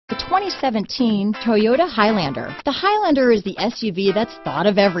2017 Toyota Highlander. The Highlander is the SUV that's thought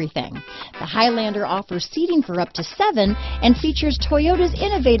of everything. The Highlander offers seating for up to 7 and features Toyota's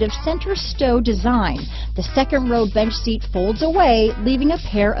innovative center stow design. The second row bench seat folds away, leaving a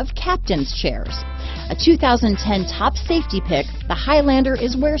pair of captain's chairs. A 2010 top safety pick, the Highlander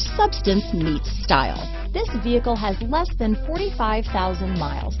is where substance meets style. This vehicle has less than 45,000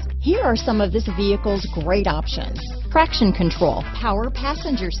 miles. Here are some of this vehicle's great options: traction control, power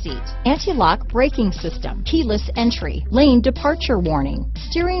passenger seat, anti-lock braking system, keyless entry, lane departure warning,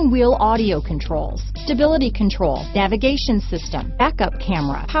 steering wheel audio controls, stability control, navigation system, backup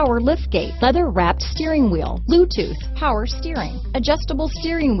camera, power liftgate, leather-wrapped steering wheel, Bluetooth, power steering, adjustable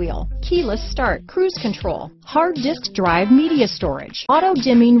steering wheel, keyless start, cruise control, hard disk drive media storage,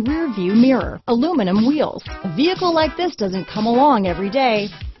 auto-dimming rear view mirror, aluminum wheels. A vehicle like this doesn't come along every day.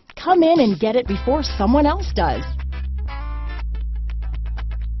 Come in and get it before someone else does.